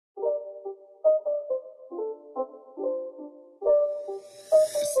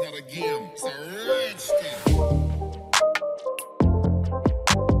again. It's a redskin.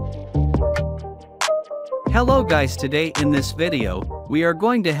 Hello guys, today in this video, we are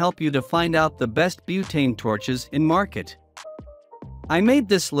going to help you to find out the best butane torches in market. I made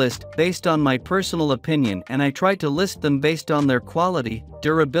this list based on my personal opinion and I tried to list them based on their quality,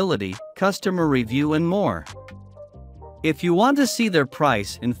 durability, customer review and more. If you want to see their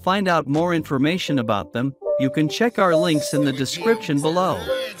price and find out more information about them, you can check our links in the description below.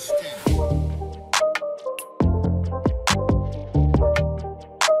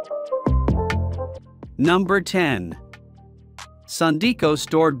 Number 10. Sondico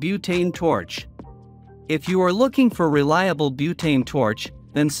Stored Butane Torch. If you are looking for reliable butane torch,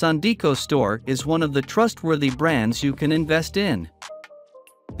 then Sondico Store is one of the trustworthy brands you can invest in.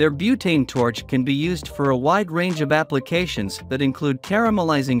 Their butane torch can be used for a wide range of applications that include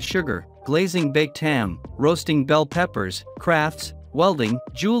caramelizing sugar, glazing baked ham, roasting bell peppers, crafts, welding,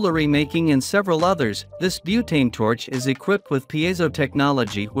 jewelry making and several others. This butane torch is equipped with piezo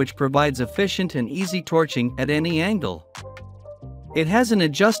technology which provides efficient and easy torching at any angle. It has an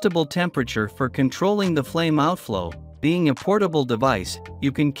adjustable temperature for controlling the flame outflow. Being a portable device,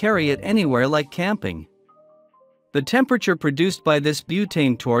 you can carry it anywhere like camping. The temperature produced by this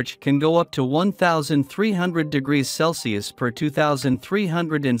butane torch can go up to 1,300 degrees Celsius per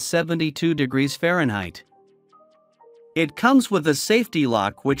 2,372 degrees Fahrenheit. It comes with a safety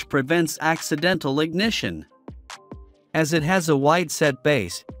lock which prevents accidental ignition. As it has a wide set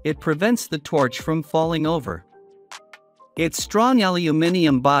base, it prevents the torch from falling over. Its strong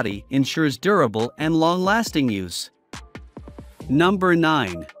aluminum body ensures durable and long-lasting use. Number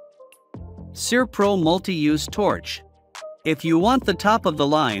 9. SERPRO Multi-Use Torch. If you want the top of the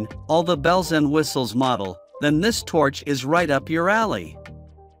line, all the bells and whistles model, then this torch is right up your alley.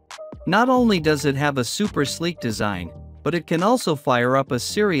 Not only does it have a super sleek design, but it can also fire up a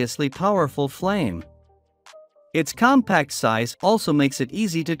seriously powerful flame. Its compact size also makes it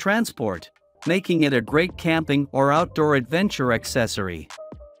easy to transport, making it a great camping or outdoor adventure accessory.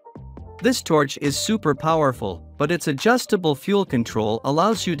 This torch is super powerful, but its adjustable fuel control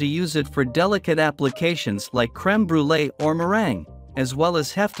allows you to use it for delicate applications like creme brulee or meringue, as well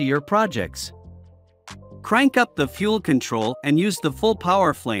as heftier projects. Crank up the fuel control and use the full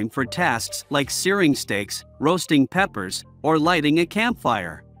power flame for tasks like searing steaks, roasting peppers, or lighting a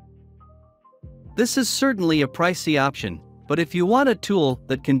campfire. This is certainly a pricey option, but if you want a tool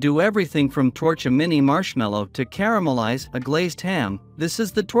that can do everything from torch a mini marshmallow to caramelize a glazed ham, this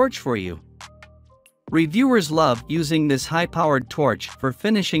is the torch for you. Reviewers love using this high-powered torch for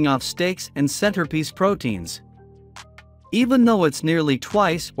finishing off steaks and centerpiece proteins. Even though it's nearly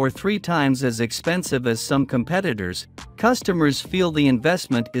twice or 3 times as expensive as some competitors, customers feel the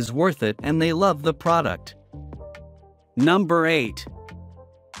investment is worth it and they love the product. Number 8.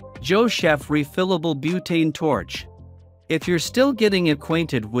 Joe Chef Refillable Butane Torch. If you're still getting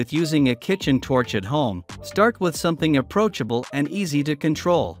acquainted with using a kitchen torch at home, start with something approachable and easy to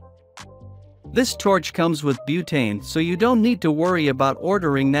control. This torch comes with butane, so you don't need to worry about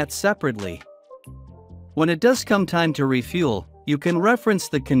ordering that separately. When it does come time to refuel, you can reference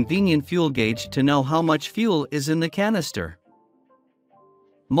the convenient fuel gauge to know how much fuel is in the canister.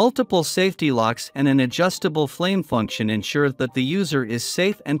 Multiple safety locks and an adjustable flame function ensure that the user is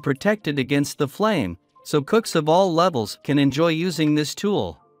safe and protected against the flame, so cooks of all levels can enjoy using this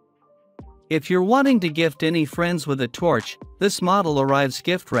tool. If you're wanting to gift any friends with a torch, this model arrives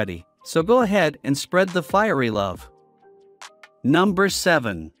gift ready, so go ahead and spread the fiery love. Number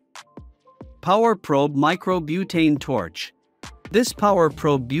 7. Power Probe Micro Butane Torch. This Power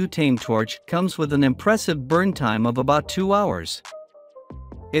Probe butane torch comes with an impressive burn time of about 2 hours.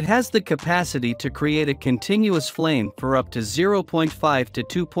 It has the capacity to create a continuous flame for up to 0.5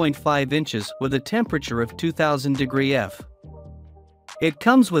 to 2.5 inches with a temperature of 2000 degrees F. It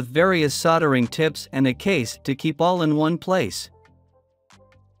comes with various soldering tips and a case to keep all in one place.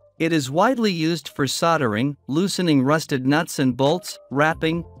 It is widely used for soldering, loosening rusted nuts and bolts,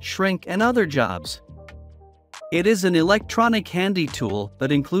 wrapping, shrink and other jobs. It is an electronic handy tool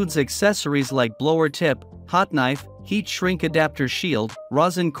that includes accessories like blower tip, hot knife, heat shrink adapter shield,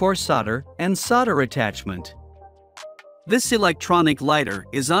 rosin core solder, and solder attachment. This electronic lighter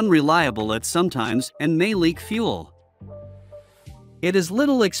is unreliable at some times and may leak fuel. It is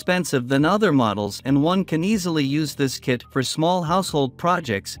little expensive than other models and one can easily use this kit for small household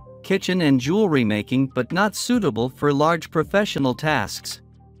projects, kitchen and jewelry making, but not suitable for large professional tasks.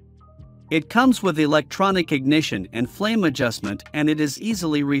 It comes with electronic ignition and flame adjustment and it is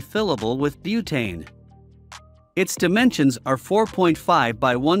easily refillable with butane. Its dimensions are 4.5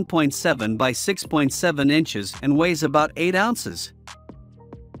 by 1.7 by 6.7 inches and weighs about 8 ounces.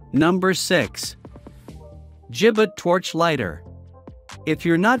 Number 6. Gibbet Torch Lighter. If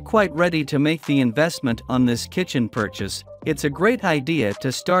you're not quite ready to make the investment on this kitchen purchase, it's a great idea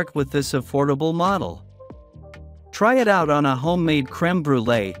to start with this affordable model. Try it out on a homemade creme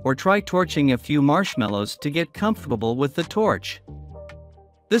brulee or try torching a few marshmallows to get comfortable with the torch.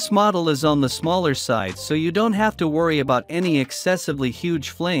 This model is on the smaller side, so you don't have to worry about any excessively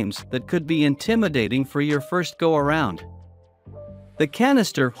huge flames that could be intimidating for your first go around. The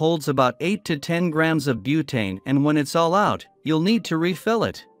canister holds about 8 to 10 grams of butane, and when it's all out, you'll need to refill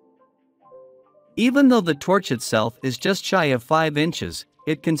it. Even though the torch itself is just shy of 5 inches,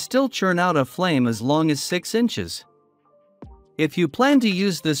 it can still churn out a flame as long as 6 inches. If you plan to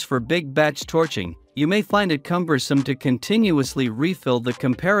use this for big batch torching, you may find it cumbersome to continuously refill the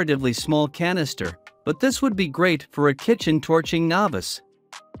comparatively small canister, but this would be great for a kitchen torching novice.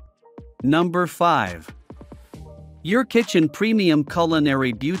 Number 5. Your Kitchen Premium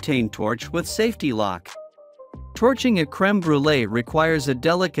Culinary Butane Torch with Safety Lock. Torching a creme brulee requires a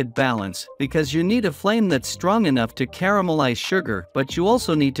delicate balance because you need a flame that's strong enough to caramelize sugar, but you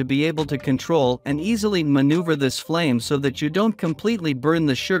also need to be able to control and easily maneuver this flame so that you don't completely burn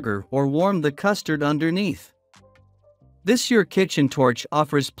the sugar or warm the custard underneath. This Your Kitchen torch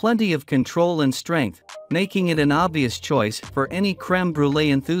offers plenty of control and strength, making it an obvious choice for any creme brulee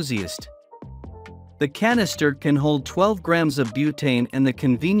enthusiast. The canister can hold 12 grams of butane, and the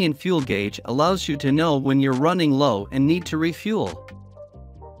convenient fuel gauge allows you to know when you're running low and need to refuel.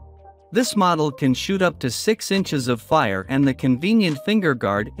 This model can shoot up to 6 inches of fire, and the convenient finger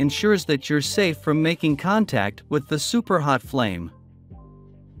guard ensures that you're safe from making contact with the super hot flame.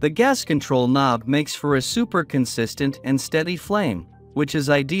 The gas control knob makes for a super consistent and steady flame, which is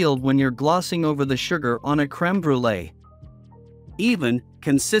ideal when you're glossing over the sugar on a creme brulee. Even,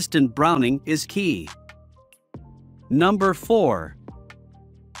 consistent browning is key. Number 4.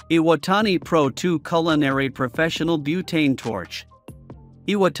 Iwatani Pro 2 Culinary Professional Butane Torch.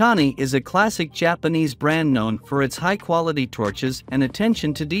 Iwatani is a classic Japanese brand known for its high-quality torches and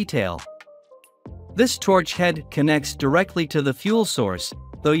attention to detail. This torch head connects directly to the fuel source,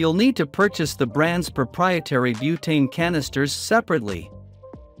 though you'll need to purchase the brand's proprietary butane canisters separately.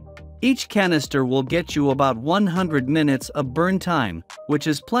 Each canister will get you about 100 minutes of burn time, which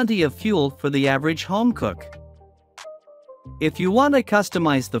is plenty of fuel for the average home cook. If you want to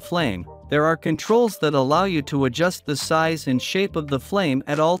customize the flame, there are controls that allow you to adjust the size and shape of the flame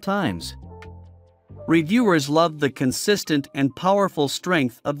at all times. Reviewers love the consistent and powerful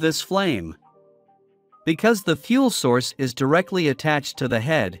strength of this flame. Because the fuel source is directly attached to the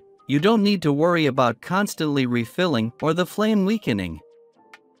head, you don't need to worry about constantly refilling or the flame weakening.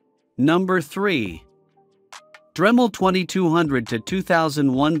 Number 3. Dremel 2200 to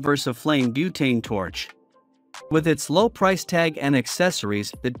 2001 VersaFlame Butane Torch. With its low price tag and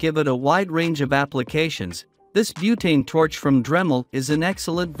accessories that give it a wide range of applications, this butane torch from Dremel is an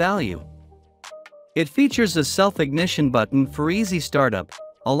excellent value. It features a self-ignition button for easy startup,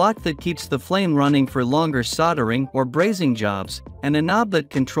 a lock that keeps the flame running for longer soldering or brazing jobs, and a knob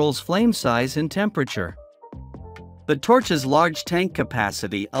that controls flame size and temperature. The torch's large tank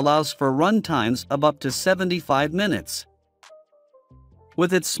capacity allows for run times of up to 75 minutes.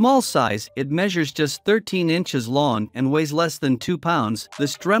 With its small size, it measures just 13 inches long and weighs less than 2 pounds.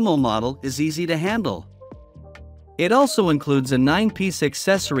 This Dremel model is easy to handle. It also includes a 9-piece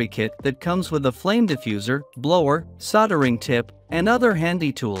accessory kit that comes with a flame diffuser, blower, soldering tip, and other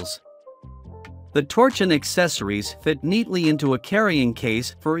handy tools. The torch and accessories fit neatly into a carrying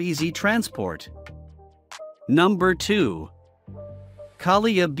case for easy transport. Number 2.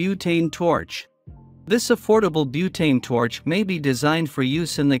 Kalia Butane Torch. This affordable butane torch may be designed for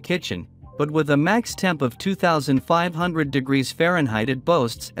use in the kitchen, but with a max temp of 2,500 degrees Fahrenheit, it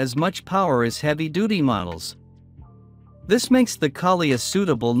boasts as much power as heavy-duty models. This makes the Kalia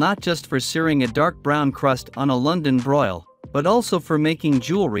suitable not just for searing a dark brown crust on a London broil, but also for making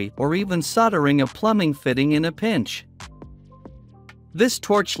jewelry or even soldering a plumbing fitting in a pinch. This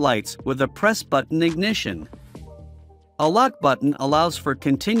torch lights with a press button ignition. A lock button allows for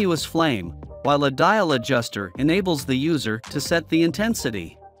continuous flame, while a dial adjuster enables the user to set the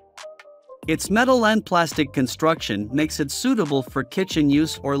intensity. Its metal and plastic construction makes it suitable for kitchen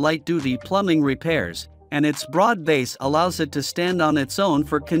use or light-duty plumbing repairs, and its broad base allows it to stand on its own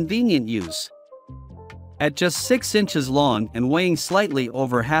for convenient use. At just 6 inches long and weighing slightly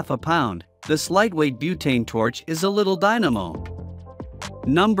over half a pound, this lightweight butane torch is a little dynamo.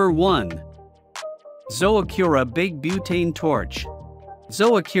 Number 1. Zoakura Big Butane Torch.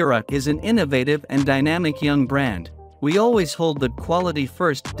 Zoakura is an innovative and dynamic young brand. We always hold the quality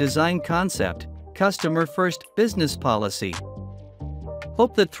first design concept, customer first business policy.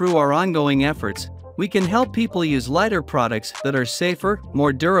 Hope that through our ongoing efforts, we can help people use lighter products that are safer,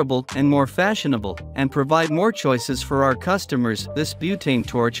 more durable, and more fashionable, and provide more choices for our customers. This butane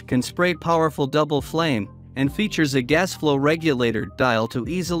torch can spray powerful double flame, and features a gas flow regulator dial to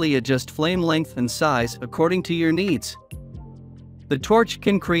easily adjust flame length and size according to your needs. The torch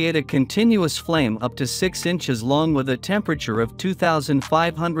can create a continuous flame up to 6 inches long with a temperature of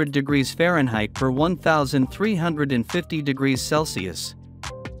 2,500 degrees Fahrenheit per 1,350 degrees Celsius.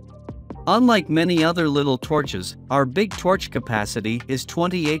 Unlike many other little torches, our big torch capacity is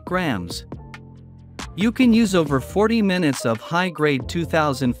 28 grams. You can use over 40 minutes of high-grade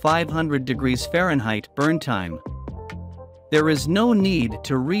 2,500 degrees Fahrenheit burn time. There is no need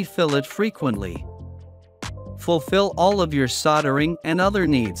to refill it frequently. Fulfill all of your soldering and other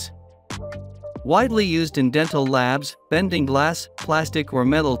needs. Widely used in dental labs, bending glass, plastic or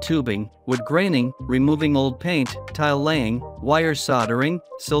metal tubing, wood graining, removing old paint, tile laying, wire soldering,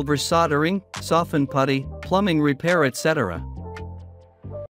 silver soldering, soften putty, plumbing repair, etc.